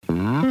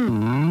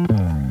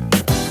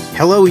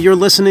Hello, you're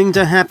listening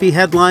to Happy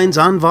Headlines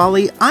on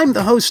Volley. I'm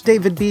the host,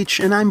 David Beach,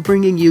 and I'm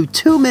bringing you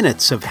 2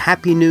 minutes of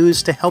happy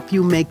news to help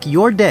you make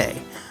your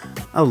day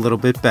a little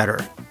bit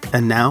better.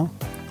 And now,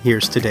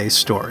 here's today's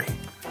story.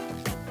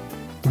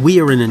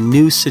 We are in a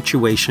new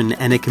situation,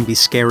 and it can be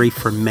scary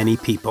for many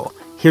people.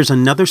 Here's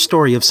another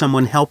story of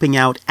someone helping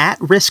out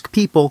at-risk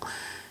people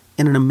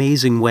in an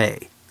amazing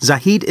way.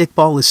 Zahid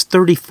is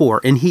 34,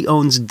 and he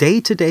owns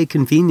Day-to-Day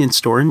convenience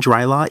store in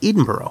Dry Law,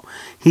 Edinburgh.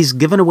 He's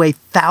given away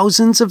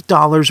thousands of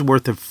dollars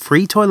worth of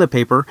free toilet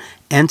paper,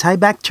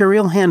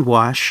 antibacterial hand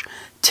wash,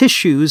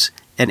 tissues,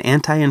 and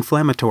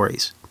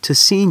anti-inflammatories to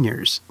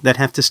seniors that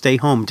have to stay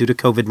home due to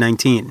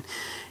COVID-19.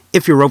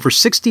 If you're over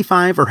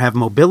 65 or have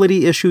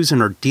mobility issues and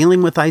are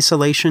dealing with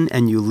isolation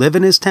and you live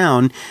in his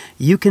town,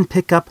 you can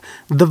pick up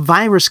the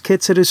virus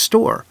kits at his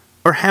store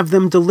or have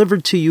them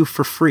delivered to you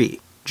for free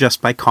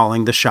just by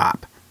calling the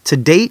shop. To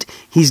date,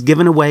 he's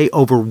given away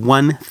over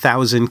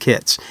 1,000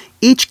 kits.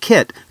 Each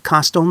kit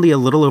cost only a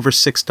little over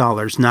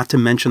 $6, not to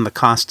mention the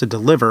cost to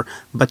deliver,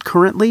 but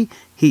currently,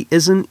 he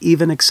isn't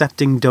even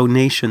accepting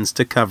donations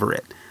to cover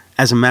it.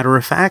 As a matter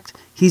of fact,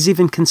 he's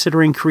even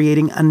considering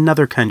creating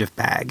another kind of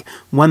bag,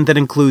 one that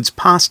includes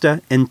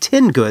pasta and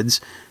tin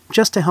goods,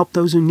 just to help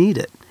those who need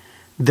it.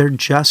 They're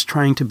just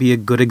trying to be a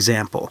good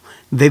example.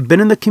 They've been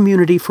in the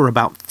community for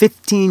about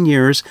 15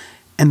 years,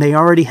 and they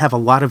already have a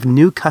lot of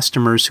new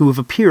customers who have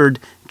appeared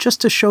just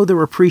to show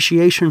their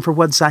appreciation for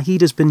what Zahid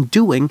has been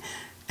doing,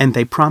 and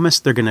they promise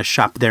they're going to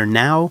shop there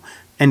now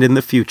and in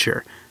the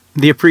future.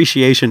 The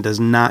appreciation does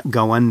not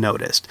go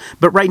unnoticed,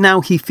 but right now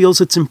he feels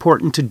it's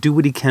important to do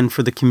what he can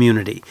for the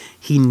community.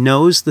 He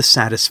knows the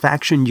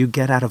satisfaction you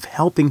get out of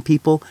helping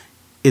people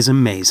is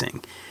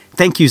amazing.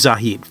 Thank you,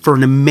 Zahid, for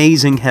an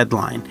amazing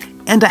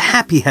headline and a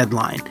happy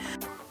headline.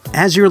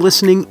 As you're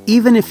listening,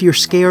 even if you're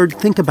scared,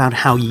 think about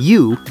how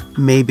you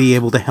may be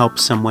able to help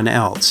someone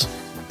else.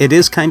 It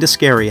is kind of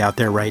scary out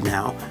there right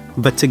now,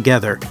 but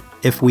together,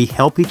 if we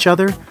help each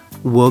other,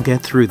 we'll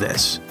get through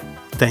this.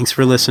 Thanks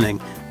for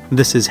listening.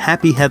 This is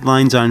Happy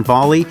Headlines on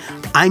Volley.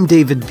 I'm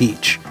David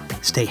Beach.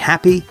 Stay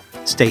happy,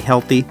 stay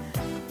healthy,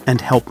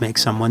 and help make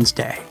someone's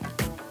day.